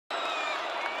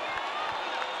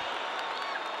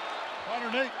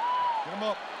Nate. Get him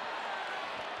up.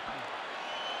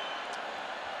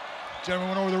 Gentlemen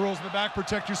went over the rules in the back.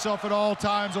 Protect yourself at all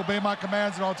times. Obey my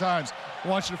commands at all times. I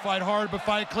want you to fight hard, but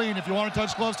fight clean. If you want to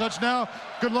touch gloves, touch now.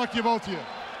 Good luck to you, both of you.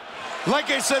 Like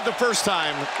I said the first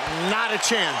time, not a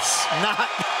chance. Not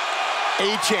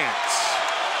a chance.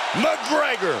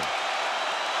 McGregor.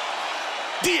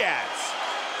 Diaz.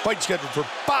 Fight scheduled for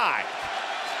 5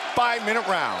 5-minute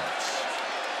rounds.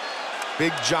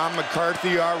 Big John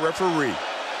McCarthy, our referee.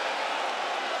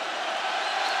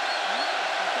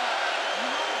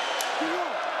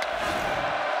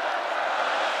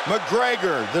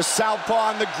 McGregor, the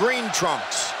southpaw in the green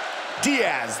trunks.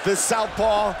 Diaz, the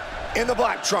southpaw in the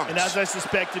black trunks. And as I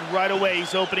suspected, right away,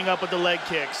 he's opening up with the leg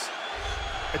kicks.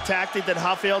 A tactic that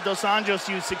Rafael dos Anjos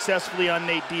used successfully on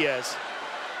Nate Diaz.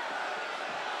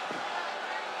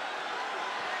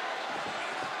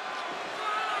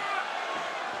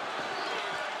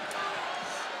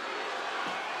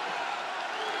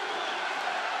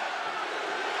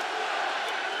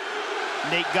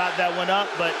 Nate got that one up,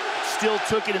 but still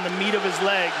took it in the meat of his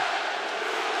leg.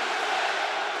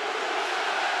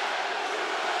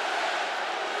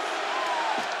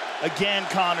 Again,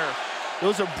 Conor.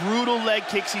 Those are brutal leg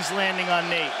kicks he's landing on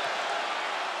Nate.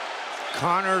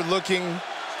 Conor looking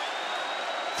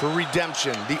for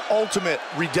redemption, the ultimate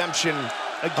redemption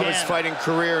of his fighting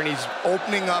career, and he's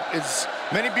opening up as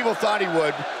many people thought he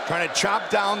would, trying to chop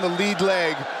down the lead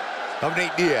leg of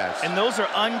Nate Diaz. And those are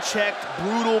unchecked,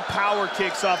 brutal power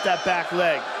kicks off that back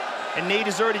leg. And Nate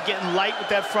is already getting light with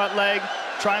that front leg,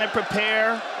 trying to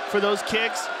prepare for those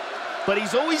kicks. But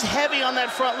he's always heavy on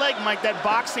that front leg, Mike, that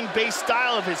boxing-based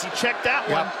style of his. He checked that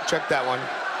one. Yep, checked that one.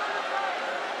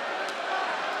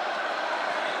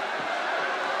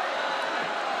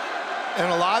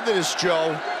 And a lot of this,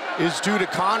 Joe, is due to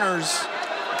Conor's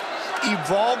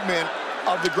involvement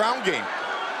of the ground game.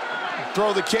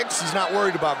 Throw the kicks, he's not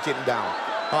worried about getting down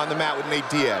on the mat with Nate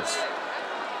Diaz.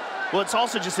 Well, it's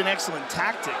also just an excellent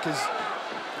tactic because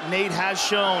Nate has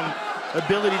shown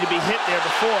ability to be hit there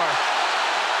before.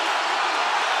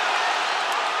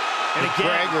 And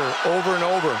McGregor again, over and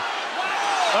over.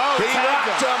 Oh, he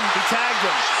rocked him. He tagged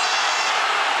him.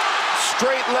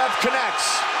 Straight left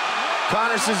connects.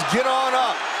 Conor says, get on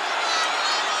up.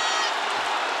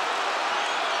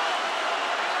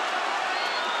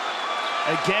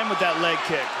 Again with that leg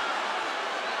kick.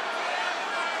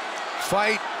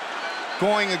 Fight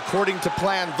going according to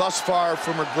plan thus far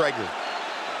for McGregor.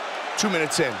 2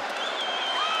 minutes in.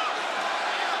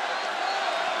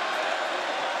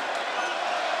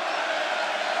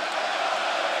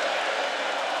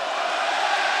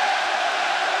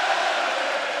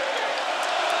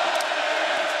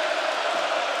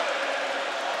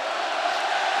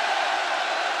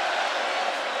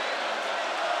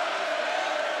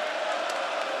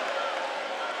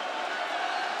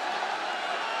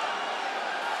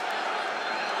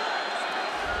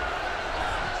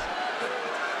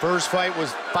 First fight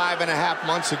was 5.5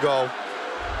 months ago,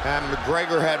 and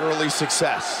McGregor had early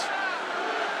success.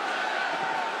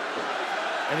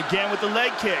 And again with the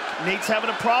leg kick. Nate's having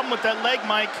a problem with that leg,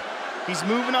 Mike. He's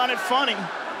moving on it funny.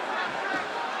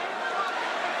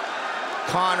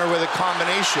 Conor with a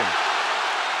combination.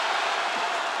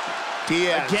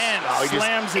 Diaz. Again, he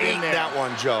slams just it in there. That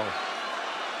one, Joe.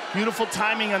 Beautiful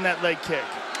timing on that leg kick.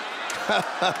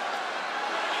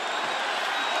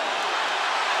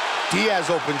 Diaz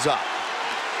opens up.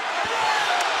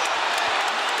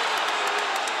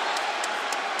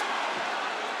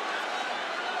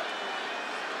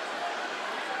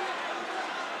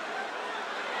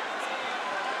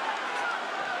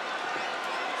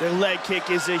 The leg kick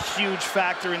is a huge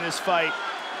factor in this fight,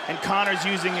 and Conor's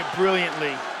using it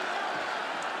brilliantly.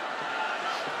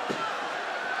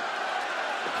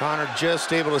 Conor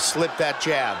just able to slip that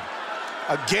jab.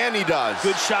 Again, he does.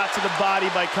 Good shot to the body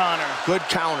by Conor. Good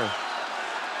counter.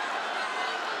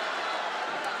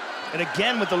 And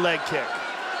again with the leg kick.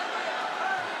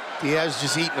 Diaz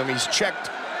just eating him. He's checked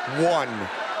one.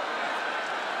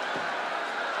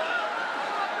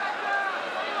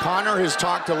 Conor has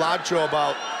talked a lot, Joe,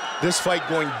 about this fight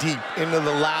going deep into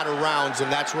the latter rounds,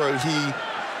 and that's where he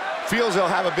feels he'll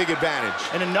have a big advantage.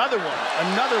 And another one,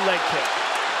 another leg kick.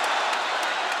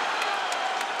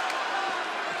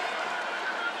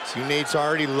 See, Nate's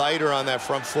already lighter on that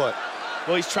front foot.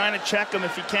 Well, he's trying to check him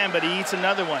if he can, but he eats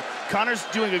another one. Conor's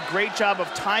doing a great job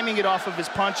of timing it off of his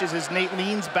punches as Nate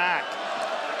leans back.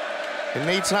 And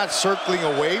Nate's not circling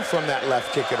away from that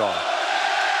left kick at all.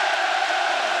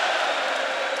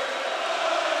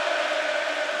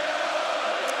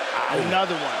 Ow.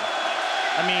 Another one.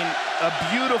 I mean, a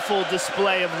beautiful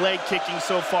display of leg kicking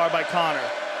so far by Conor.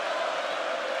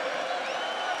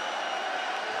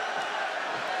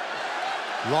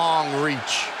 Long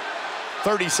reach.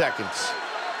 30 seconds.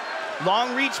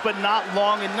 Long reach, but not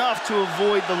long enough to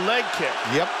avoid the leg kick.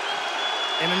 Yep.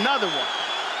 And another one.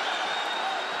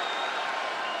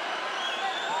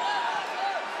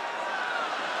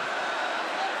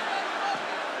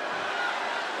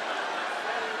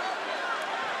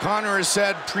 Conor has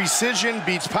said precision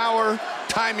beats power,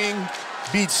 timing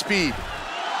beats speed.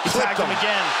 Attacked him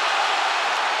again.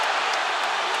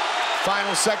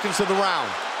 Final seconds of the round.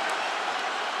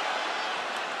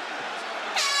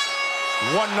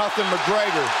 1-0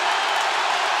 McGregor.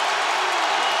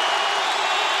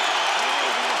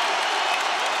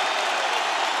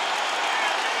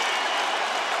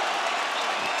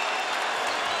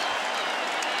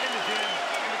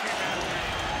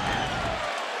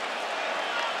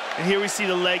 And here we see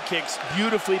the leg kicks,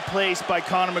 beautifully placed by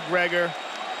Conor McGregor.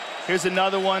 Here's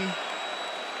another one.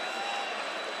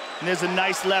 And there's a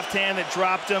nice left hand that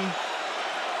dropped him.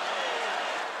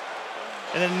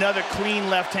 And then another clean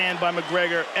left hand by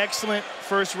McGregor. Excellent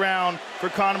first round for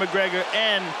Conor McGregor,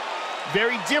 and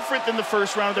very different than the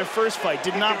first round of their first fight.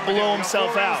 Did not blow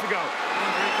himself out.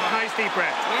 Nice deep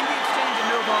breath. When do you exchange a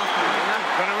move off?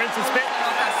 Gonna rinse and spit.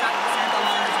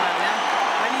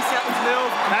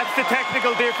 That's the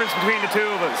technical difference between the two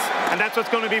of us. And that's what's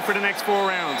going to be for the next 4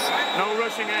 rounds. No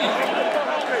rushing anything.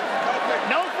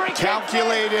 No free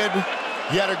Calculated,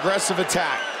 yet aggressive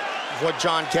attack is what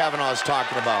John Kavanagh is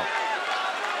talking about.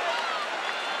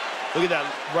 Look at that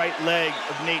right leg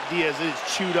of Nate Diaz. It is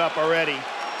chewed up already.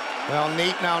 Well,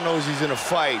 Nate now knows he's in a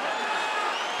fight,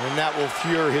 and that will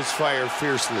fuel his fire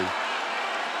fiercely.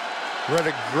 Read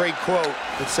a great quote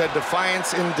that said,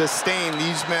 "Defiance and disdain,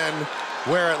 these men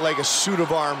wear it like a suit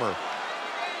of armor."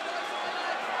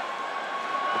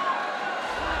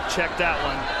 Check that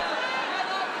one.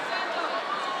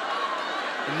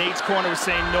 And Nate's corner was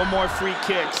saying no more free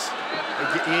kicks.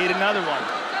 He ate another one.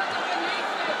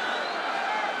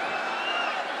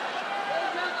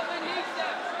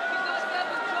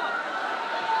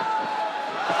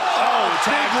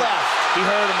 Big left. He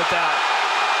hurt him with that.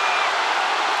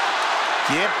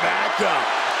 Get back up.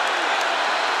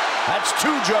 That's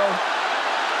 2, Joe.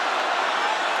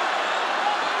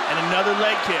 And another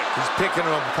leg kick. He's picking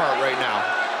them apart right now.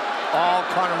 All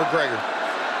Conor McGregor.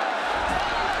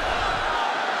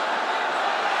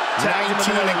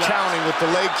 19 and counting with the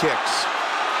leg kicks.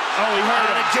 Oh, he hurt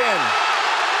him again.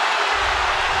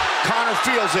 Conor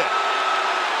feels it.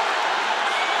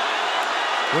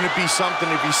 Wouldn't it be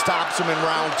something if he stops him in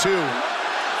round 2,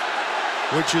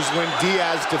 which is when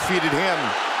Diaz defeated him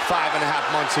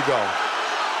 5.5 months ago.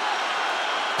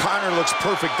 Conor looks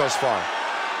perfect thus far.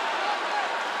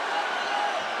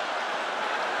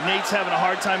 Nate's having a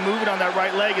hard time moving on that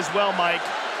right leg as well, Mike.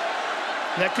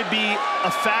 That could be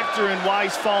a factor in why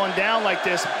he's falling down like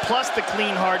this, plus the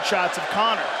clean, hard shots of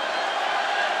Conor.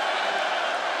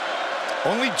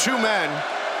 Only 2 men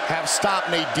have stopped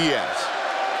Nate Diaz.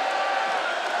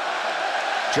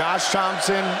 Josh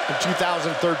Thompson in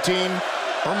 2013,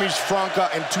 Hermes Franca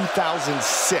in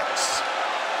 2006.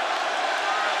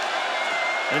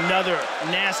 Another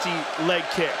nasty leg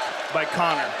kick by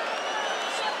Conor.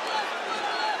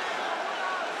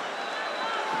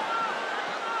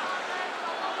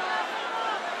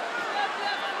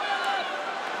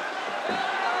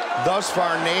 Thus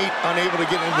far, Nate unable to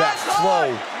get into that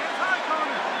flow.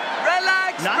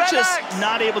 Relax, Not just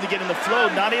not able to get in the flow,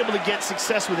 not able to get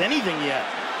success with anything yet.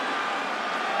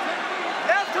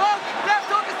 Left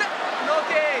hook is the...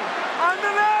 Okay. On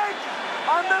the leg!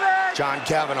 On the leg! John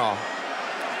Kavanagh.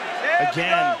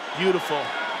 Again, beautiful.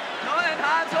 No, and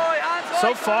hands high,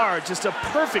 So far, just a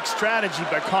perfect strategy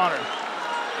by Conor.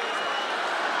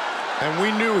 And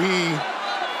we knew he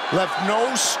left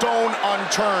no stone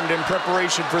unturned in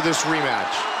preparation for this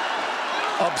rematch.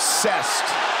 Obsessed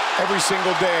every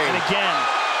single day. And again,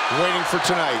 waiting for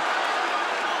tonight.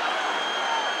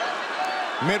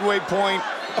 Midway point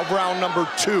of round number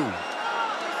 2.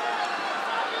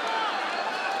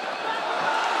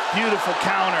 beautiful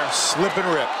counter. Slip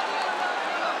and rip.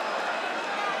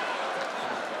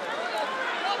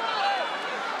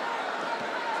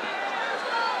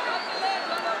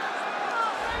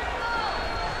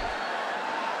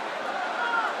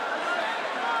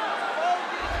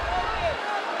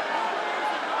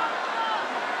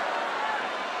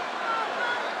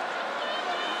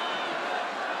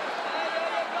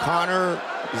 Conor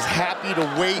is happy to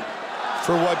wait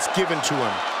for what's given to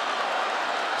him,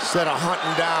 instead of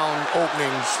hunting down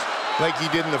openings like he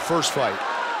did in the first fight.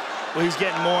 Well, he's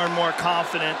getting more and more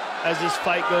confident as this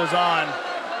fight goes on.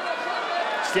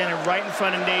 Standing right in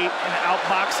front of Nate and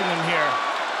outboxing him here.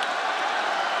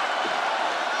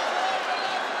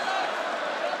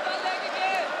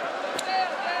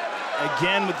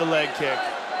 Again with the leg kick.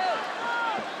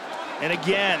 And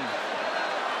again,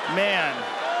 man.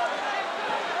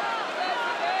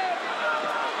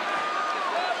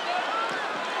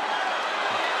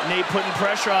 Nate putting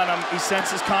pressure on him. He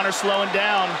senses Conor slowing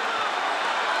down.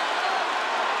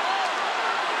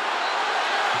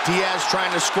 Diaz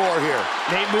trying to score here.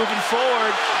 Nate moving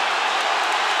forward.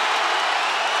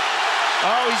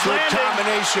 Oh, he's Good landing.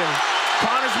 combination.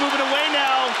 Conor's moving away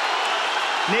now.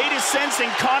 Nate is sensing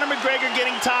Conor McGregor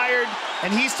getting tired,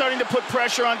 and he's starting to put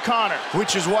pressure on Conor.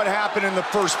 Which is what happened in the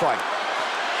first fight.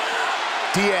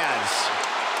 Diaz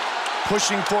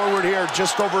pushing forward here,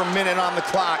 just over a minute on the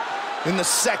clock. In the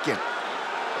second,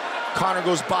 Conor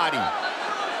goes body.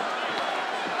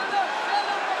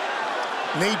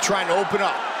 Nate trying to open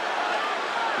up.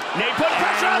 Nate putting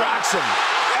pressure on him. Rocks him.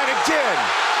 And again.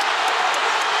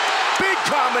 Big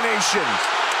combinations.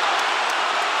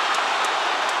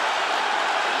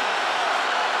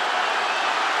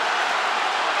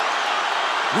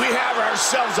 We have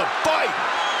ourselves a fight.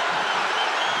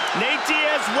 Nate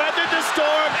Diaz weathered the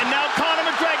storm, and now Conor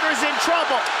McGregor is in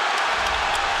trouble.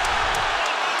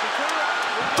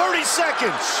 30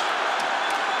 seconds.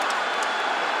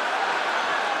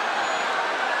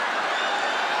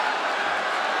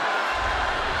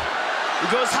 He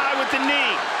goes high with the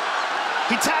knee.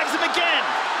 He tags him again.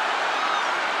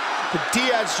 But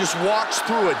Diaz just walks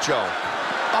through it, Joe.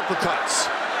 Uppercuts.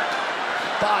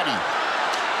 Body.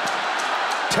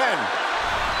 10.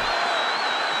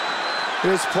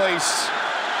 This place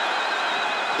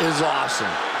is awesome.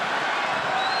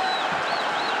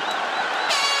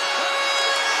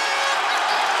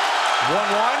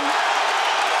 One.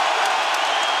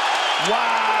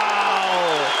 Wow.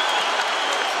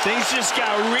 Things just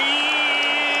got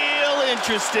real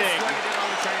interesting.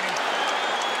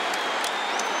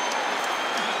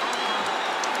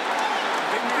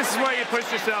 This is why you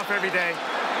push yourself every day.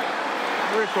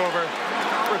 Recover.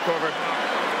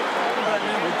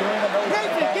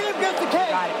 Nathan, get him against the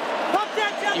cage. Pump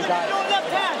that down with your left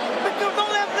hand. But you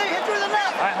don't let him hit you with the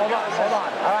left. All right, hold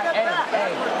on. All right,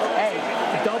 hey.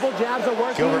 Double jabs are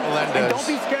working. And don't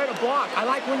be scared to block. I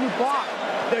like when you block.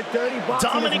 They're dirty blocks.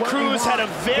 Dominic Cruz had a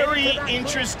very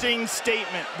interesting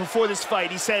statement before this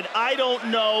fight. He said, I don't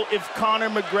know if Conor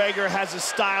McGregor has a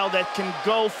style that can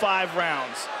go 5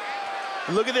 rounds.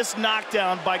 Look at this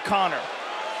knockdown by Conor.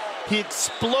 He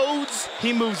explodes,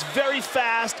 he moves very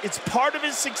fast. It's part of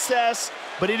his success,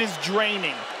 but it is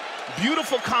draining.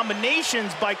 Beautiful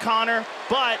combinations by Conor,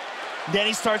 but then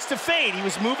he starts to fade. He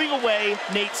was moving away,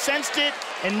 Nate sensed it,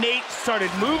 and Nate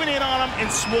started moving in on him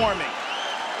and swarming.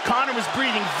 Conor was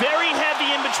breathing very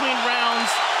heavy in between rounds,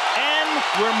 and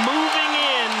we're moving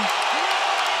in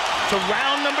to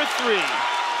round number 3.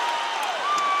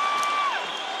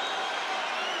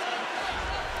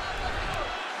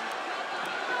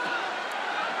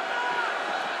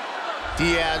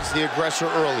 Diaz, the aggressor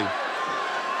early.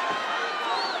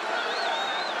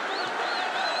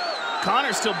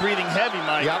 Conor's still breathing heavy,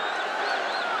 Mike. Yep.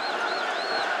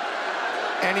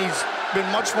 And he's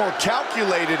been much more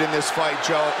calculated in this fight,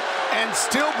 Joe, and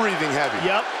still breathing heavy.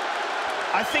 Yep.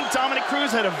 I think Dominic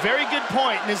Cruz had a very good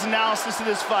point in his analysis of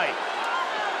this fight.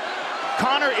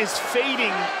 Conor is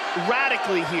fading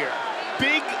radically here.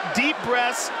 Big, deep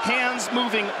breaths, hands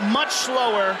moving much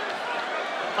slower.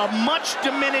 A much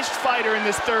diminished fighter in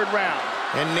this 3rd round.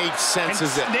 And Nate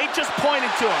senses it. Nate just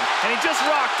pointed to him, and he just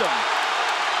rocked him.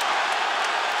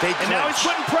 And now he's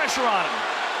putting pressure on him.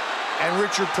 And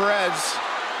Richard Perez,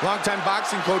 longtime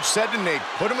boxing coach, said to Nate,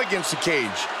 put him against the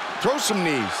cage. Throw some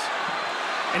knees.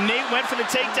 And Nate went for the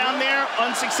takedown there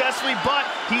unsuccessfully, but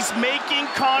he's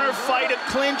making Conor fight a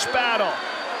clinch battle.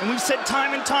 And we've said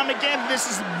time and time again,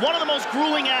 this is one of the most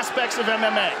grueling aspects of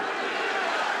MMA.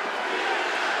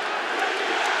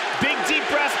 Big deep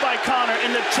breath by Conor,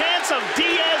 and the chants of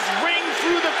Diaz ring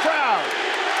through the crowd.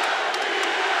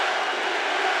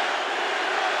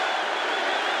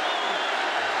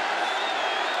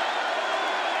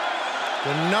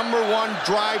 The #1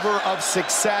 driver of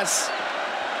success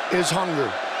is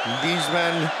hunger. And these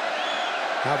men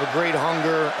have a great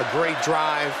hunger, a great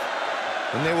drive,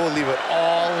 and they will leave it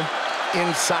all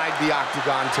inside the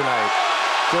octagon tonight.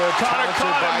 Good counter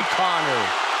by Conor.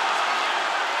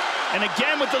 And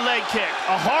again with the leg kick,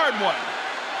 a hard one.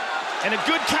 And a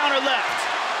good counter left.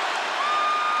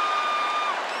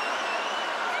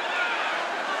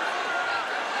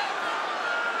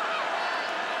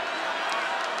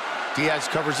 Diaz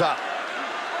covers up.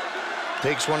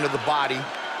 Takes one to the body.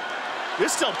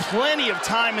 There's still plenty of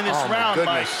time in this round,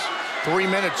 Mike. 3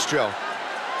 minutes, Joe.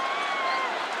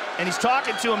 And he's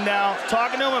talking to him now,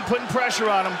 and putting pressure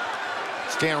on him.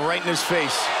 Standing right in his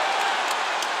face.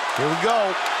 Here we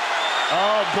go.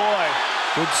 Oh, boy.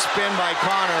 Good spin by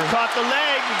Conor. Caught the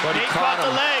leg. But Nate caught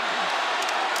the leg.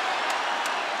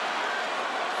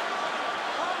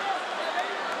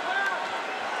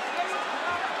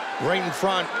 Right in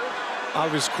front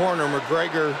of his corner,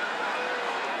 McGregor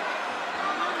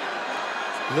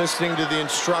listening to the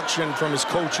instruction from his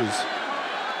coaches.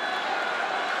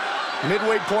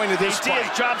 Midway point of this fight.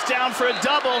 Diaz drops down for a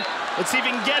double. Let's see if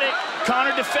he can get it.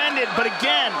 Conor defended, but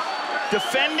again,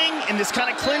 defending in this kind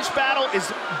of clinch battle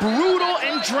is brutal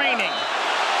and draining.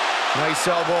 Nice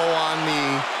elbow on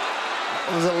the,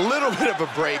 it was a little bit of a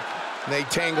break. They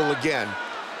tangle again.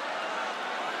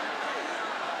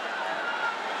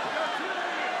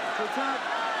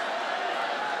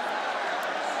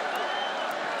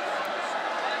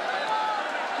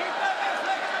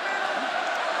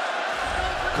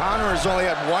 Conor has only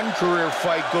had one career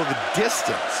fight go the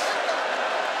distance.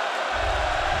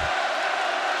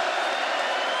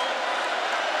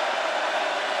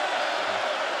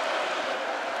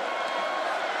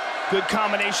 Good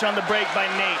combination on the break by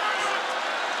Nate.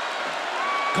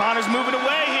 Conor's moving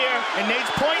away here, and Nate's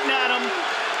pointing at him.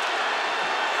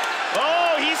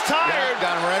 Oh, he's tired.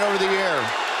 Got him right over the ear.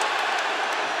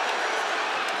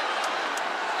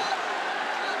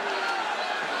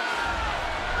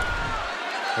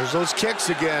 There's those kicks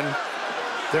again.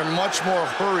 They're much more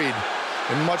hurried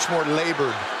and much more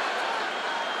labored.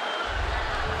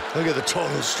 Look at the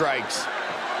total strikes.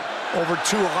 Over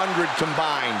 200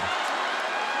 combined.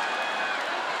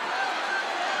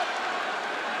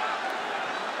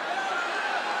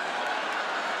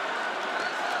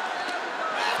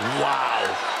 Wow.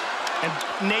 And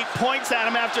Nate points at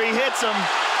him after he hits him.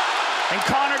 And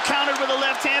Conor countered with a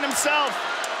left hand himself.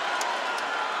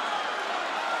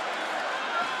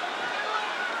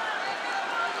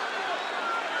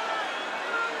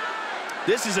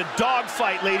 This is a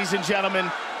dogfight, ladies and gentlemen.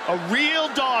 A real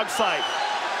dogfight.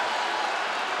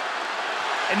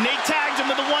 And Nate tagged him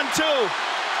with a 1-2.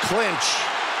 Clinch.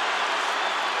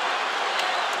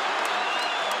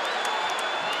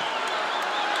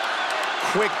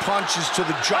 Quick punches to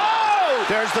the jaw. Oh!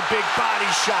 There's the big body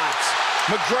shots.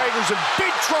 McGregor's in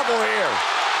big trouble here.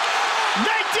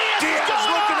 Nate Diaz is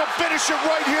looking to finish it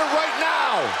right here, right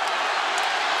now.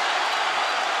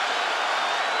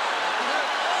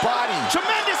 Body.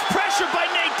 Tremendous pressure by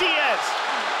Nate Diaz.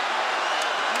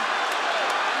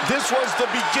 This was the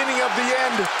beginning of the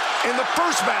end in the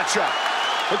first matchup.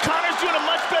 But Conor's doing a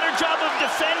much better job of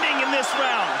defending in this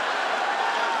round.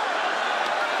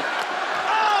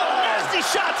 Oh, nasty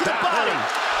shot to the body.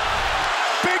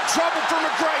 Big trouble for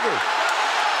McGregor.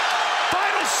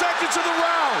 Final seconds of the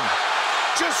round.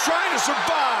 Just trying to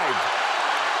survive.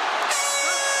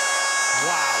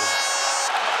 Wow.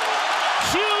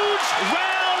 Huge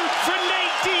round for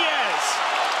Nate Diaz.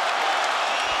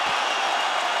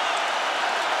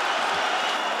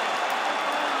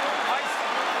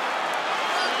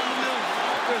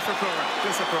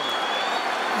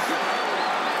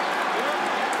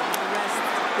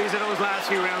 These are those last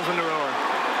few rounds on the roar.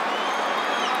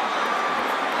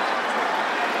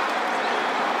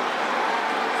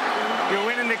 You're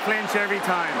winning the clinch every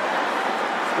time.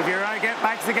 If your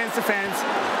back's against the fence,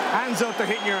 hands up, they're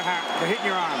hitting your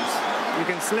arms. You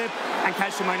can slip and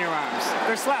catch them on your arms.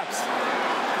 They're slaps.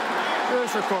 Do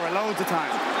this for Cora loads of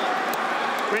time.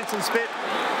 Rinse and spit.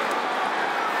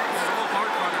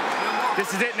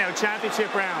 This is it now,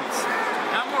 championship rounds.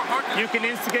 You can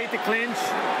instigate the clinch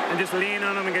and just lean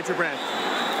on them and get your breath.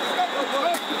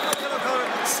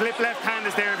 Slip left hand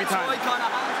is there every time.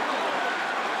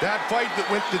 That fight that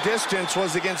went the distance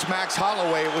was against Max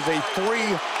Holloway. It was a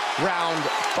 3-round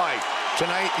fight.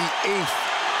 Tonight, the 8th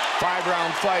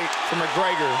 5-round fight for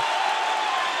McGregor.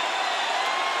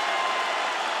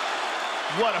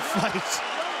 What a fight.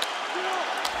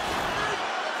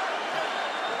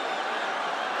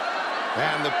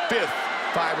 And the 5th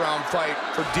 5-round fight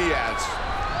for Diaz.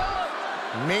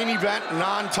 Main event,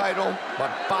 non-title,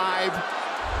 but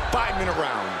 5-minute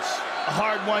rounds. A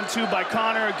hard 1-2 by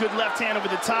Conor, a good left hand over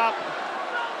the top.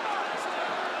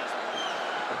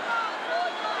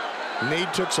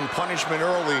 Nate took some punishment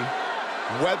early,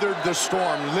 weathered the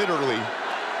storm, literally.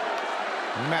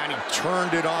 Man, he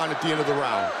turned it on at the end of the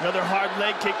round. Another hard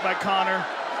leg kick by Conor.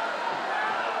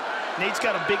 Nate's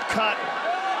got a big cut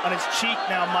on his cheek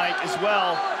now, Mike, as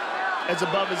well as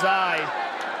above his eye.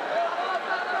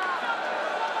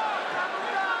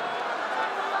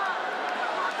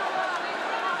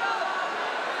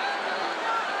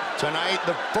 Tonight,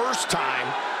 the first time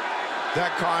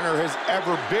that Conor has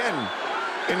ever been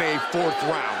in a 4th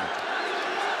round.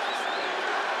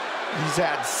 He's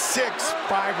had 6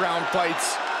 5-round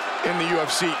fights in the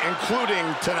UFC, including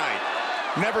tonight.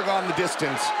 Never gone the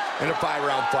distance in a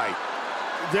 5-round fight.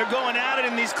 They're going at it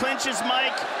in these clinches,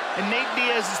 Mike, and Nate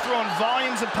Diaz is throwing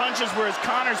volumes of punches, whereas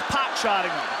Conor's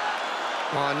pot-shotting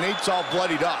him. Nate's all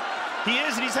bloodied up. He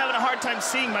is, and he's having a hard time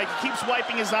seeing, Mike. He keeps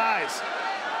wiping his eyes.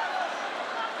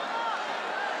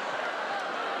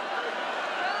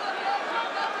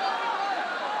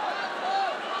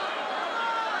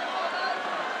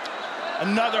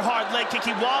 Another hard leg kick.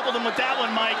 He wobbled him with that one,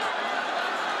 Mike.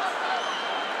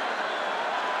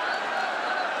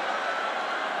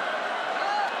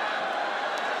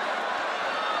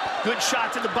 Good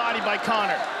shot to the body by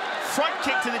Conor. Front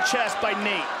kick to the chest by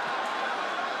Nate.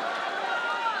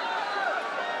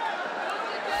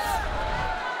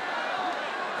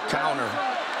 Counter.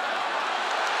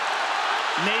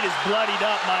 Nate is bloodied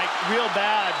up, Mike, real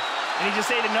bad. And he just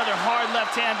ate another hard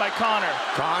left hand by Conor.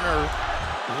 Conor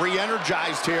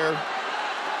re-energized here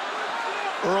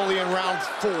early in round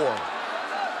 4.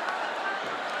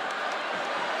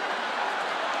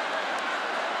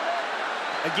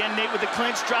 Again, Nate with the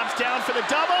clinch, drops down for the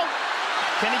double.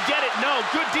 Can he get it? No,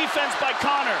 good defense by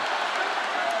Conor.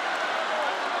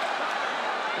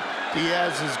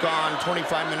 Diaz has gone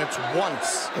 25 minutes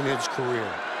once in his career.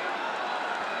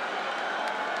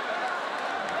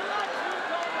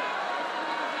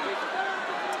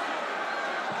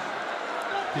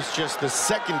 It's just the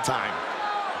second time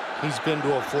he's been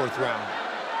to a 4th round.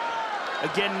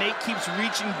 Again, Nate keeps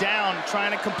reaching down,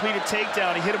 trying to complete a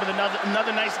takedown. He hit him with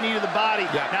another nice knee to the body.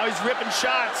 Yeah. Now he's ripping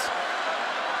shots.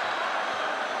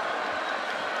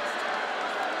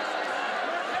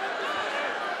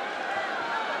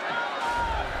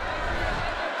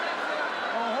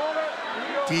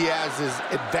 Diaz's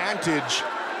advantage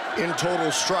in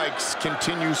total strikes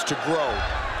continues to grow.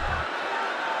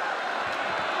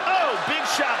 Big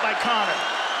shot by Conor.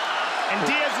 And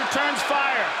Diaz returns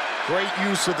fire. Great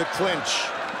use of the clinch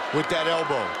with that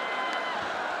elbow.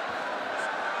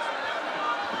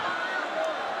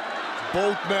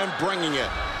 Both men bringing it.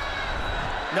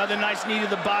 Another nice knee to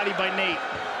the body by Nate.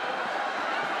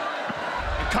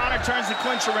 And Conor turns the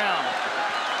clinch around.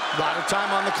 A lot of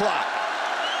time on the clock.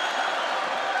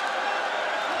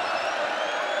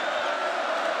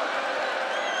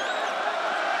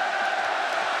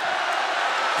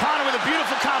 Conor with a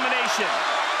beautiful combination.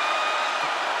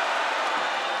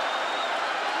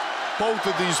 Both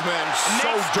of these men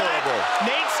so durable.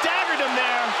 Nate staggered him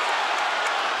there.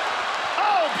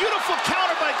 Oh, beautiful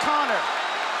counter by Conor.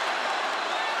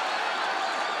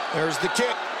 There's the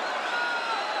kick.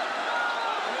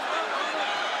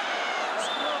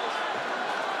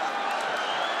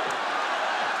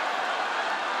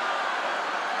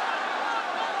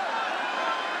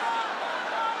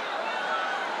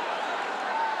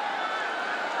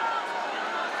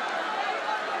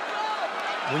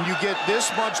 When you get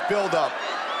this much buildup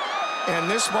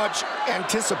and this much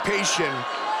anticipation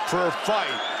for a fight,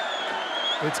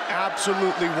 it's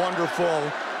absolutely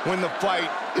wonderful when the fight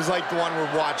is like the one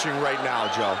we're watching right now,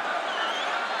 Joe.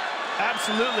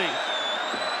 Absolutely.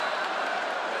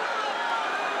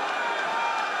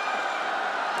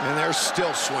 And they're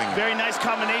still swinging. Very nice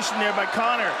combination there by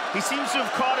Conor. He seems to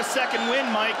have caught a second win,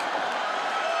 Mike.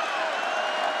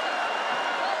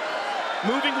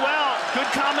 Moving well, good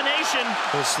combination.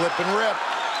 He'll slip and rip.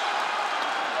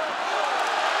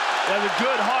 That's a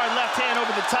good hard left hand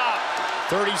over the top.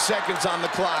 30 seconds on the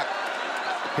clock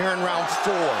here in round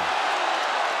 4.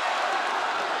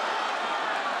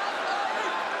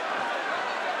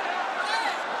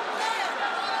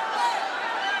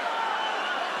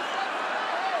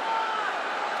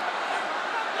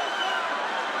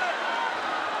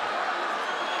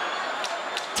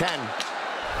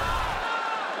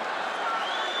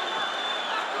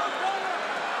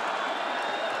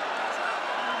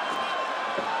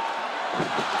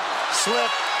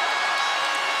 Slip.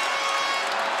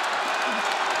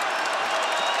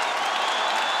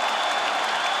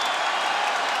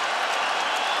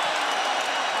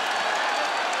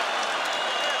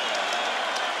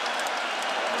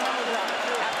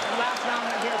 Last round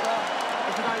right here, bro.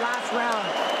 This is our last round.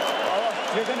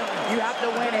 You have to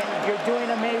win it. You're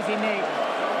doing amazing, Nate.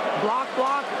 Block,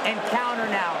 and counter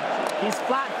now. He's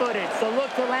flat-footed, so look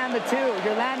to land the 2.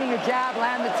 You're landing your jab,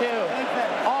 land the 2.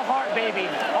 All heart, baby.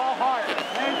 All heart.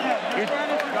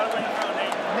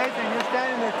 Nathan, you're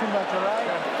standing there too much, all right?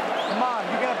 Come on,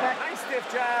 you got back. Nice stiff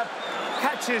jab,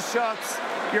 catches shots.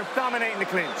 You're dominating the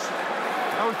clinch.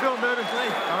 How we feeling, baby?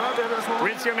 All right, baby, let's roll.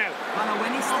 Rinse your mouth.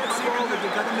 When he steps forward,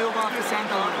 you've got to move off the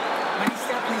center line. When he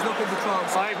steps, he's looking to throw.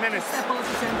 5 minutes. Step off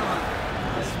the center line.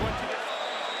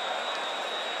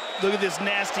 Look at this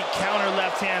nasty counter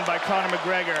left hand by Conor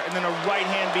McGregor, and then a right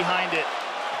hand behind it.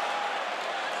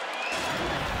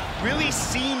 Really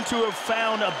seemed to have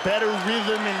found a better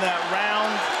rhythm in that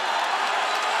round.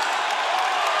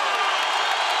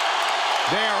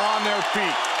 They are on their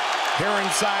feet here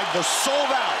inside the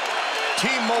sold-out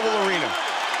T-Mobile Arena.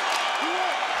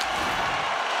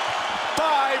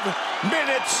 5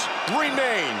 minutes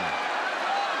remain.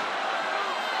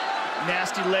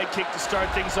 Nasty leg kick to start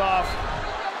things off.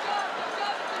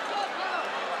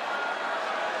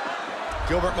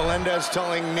 Gilbert Melendez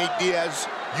telling Nate Diaz,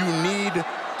 you need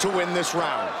to win this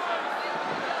round.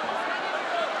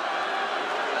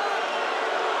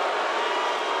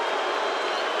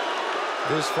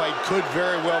 This fight could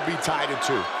very well be tied at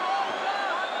 2.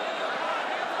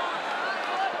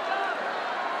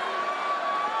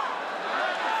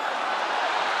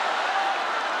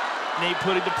 Nate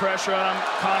putting the pressure on him.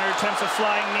 Conor attempts a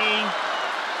flying knee.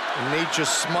 And Nate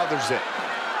just smothers it.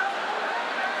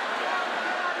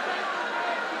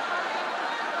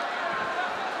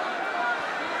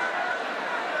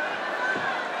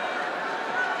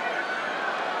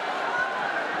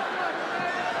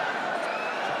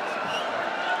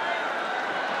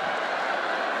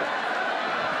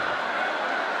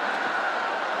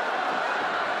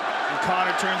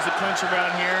 Conor turns the clinch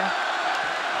around here.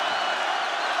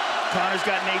 Conor's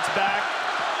got Nate's back.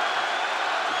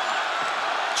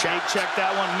 Nate checked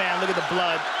that one. Man, look at the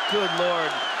blood. Good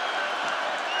Lord.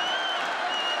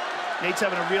 Nate's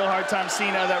having a real hard time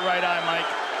seeing out of that right eye, Mike.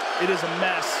 It is a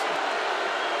mess.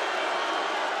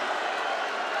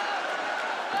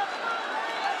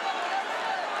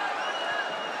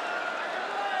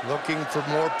 Looking for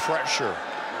more pressure.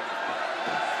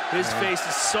 His face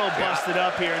is so busted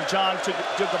up here, and John took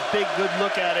a big, good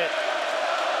look at it.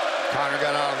 Conor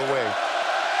got out of the way.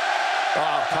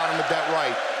 Oh, caught him with that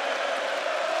right.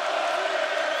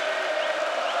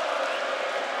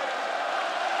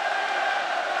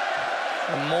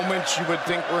 A moment you would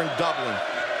think we're in Dublin.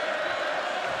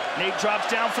 Nate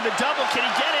drops down for the double. Can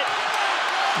he get it?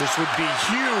 This would be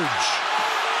huge.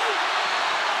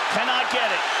 Cannot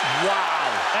get it. Wow.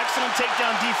 Excellent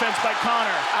takedown defense by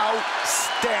Conor.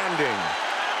 Outstanding.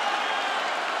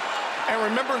 And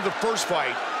remember the first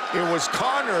fight, it was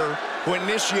Conor who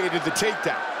initiated the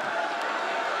takedown.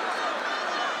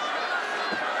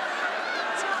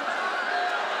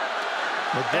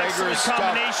 Excellent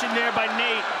combination there by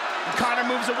Nate. And Conor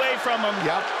moves away from him.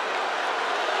 Yep.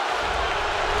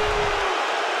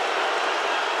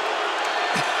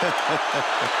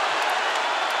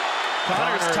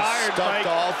 Conor's tired, stuffed Mike.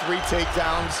 all 3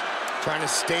 takedowns. Trying to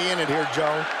stay in it here,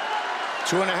 Joe.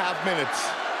 2.5 minutes.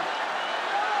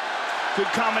 Good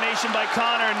combination by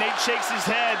Conor. Nate shakes his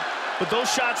head, but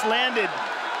those shots landed,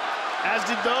 as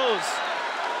did those.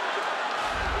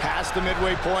 Past the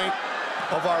midway point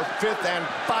of our 5th and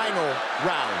final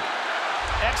round.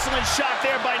 Excellent shot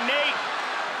there by Nate.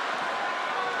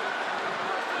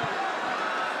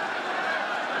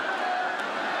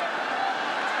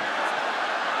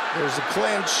 There's a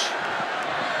clinch.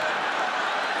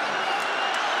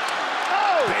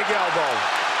 Oh! Big elbow.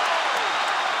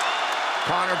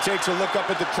 Conor takes a look up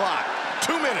at the clock.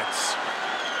 2 minutes.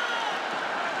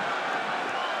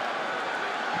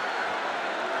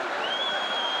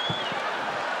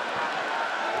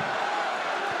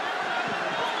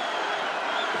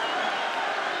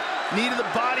 Knee to the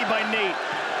body by Nate.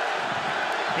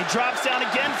 He drops down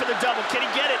again for the double. Can he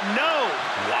get it? No.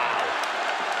 Wow.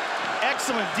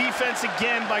 Excellent defense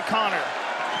again by Conor.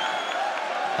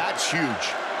 That's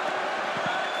huge.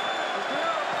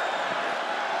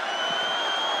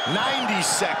 90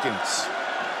 seconds.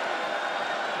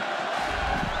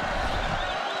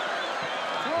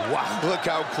 Wow, look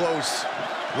how close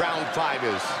round 5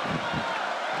 is.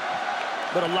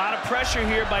 But a lot of pressure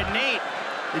here by Nate.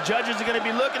 The judges are going to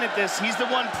be looking at this. He's the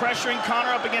one pressuring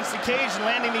Conor up against the cage and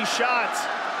landing these shots.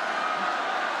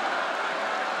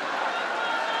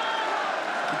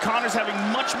 Conor's having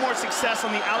much more success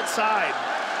on the outside.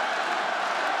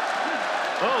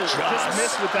 Oh, just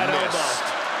missed with that elbow.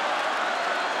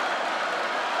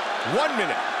 1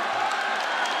 minute.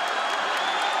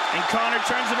 And Conor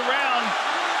turns it around.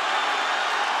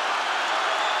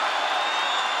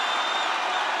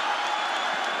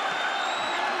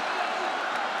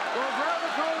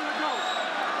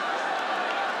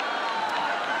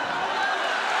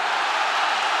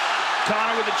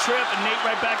 Conor with a trip, and Nate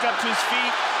right back up to his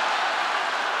feet.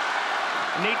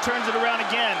 Nate turns it around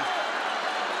again.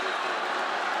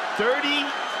 30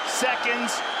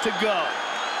 seconds to go.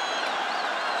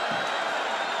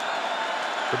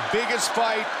 The biggest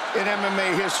fight in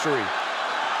MMA history.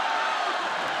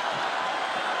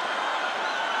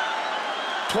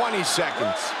 20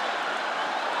 seconds.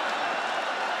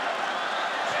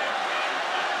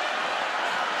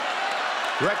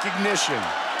 Recognition,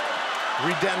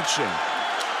 redemption.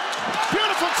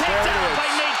 Beautiful takedown by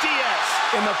Nate Diaz.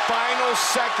 In the final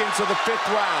seconds of the 5th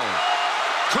round.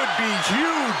 Could be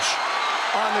huge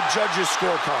on the judges'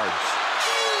 scorecards.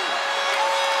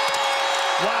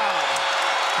 Wow,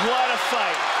 what a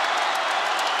fight.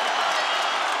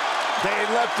 They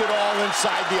left it all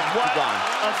inside the octagon.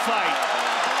 What a fight.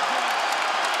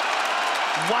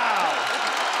 Wow,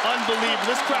 unbelievable.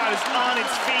 This crowd is on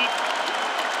its feet.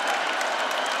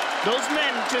 Those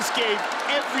men just gave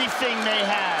everything they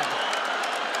had.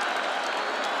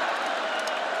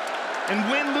 And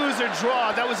win, lose, or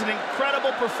draw, that was an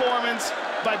incredible performance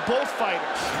by both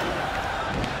fighters.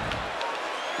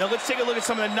 Now let's take a look at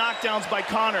some of the knockdowns by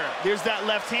Conor. There's that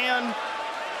left hand.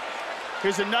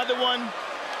 Here's another one.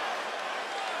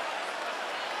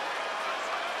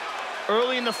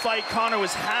 Early in the fight, Conor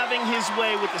was having his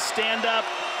way with the stand-up,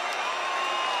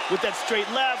 with that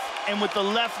straight left, and with the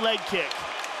left leg kick.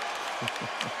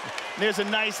 There's a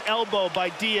nice elbow by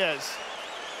Diaz.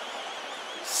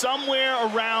 Somewhere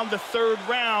around the 3rd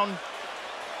round,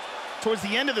 towards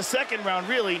the end of the 2nd round,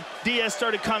 really, Diaz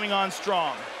started coming on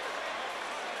strong.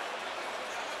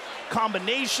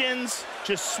 Combinations,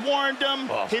 just swarmed him,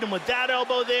 hit him with that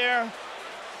elbow there.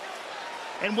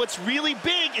 And what's really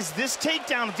big is this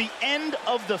takedown at the end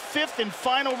of the 5th and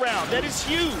final round. That is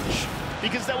huge,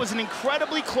 because that was an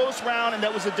incredibly close round, and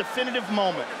that was a definitive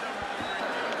moment.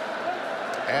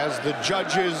 As the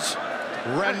judges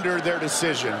render their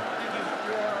decision,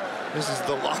 this is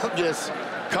the longest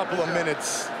couple of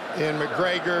minutes in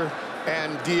McGregor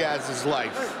and Diaz's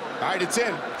life. All right, it's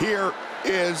in. Here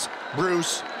is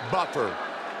Bruce Buffer.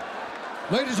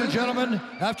 Ladies and gentlemen,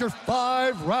 after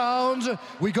 5 rounds,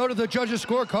 we go to the judges'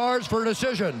 scorecards for a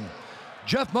decision.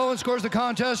 Jeff Moen scores the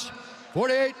contest,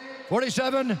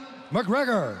 48-47,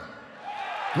 McGregor.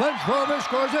 Glenn Trovish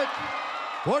scores it,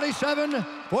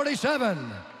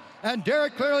 47-47. And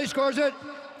Derek clearly scores it,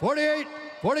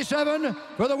 48-47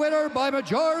 for the winner by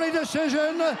majority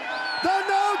decision, the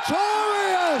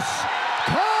notorious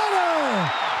Conor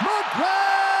McGregor.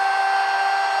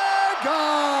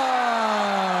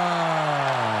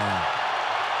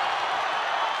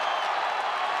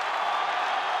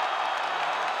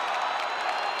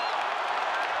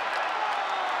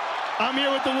 I'm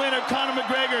here with the winner, Conor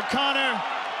McGregor. Conor,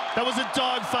 that was a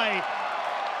dogfight.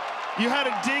 You had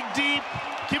to dig deep.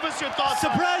 Give us your thoughts.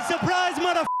 Surprise, surprise,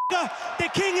 motherfucker! The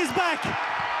king is back!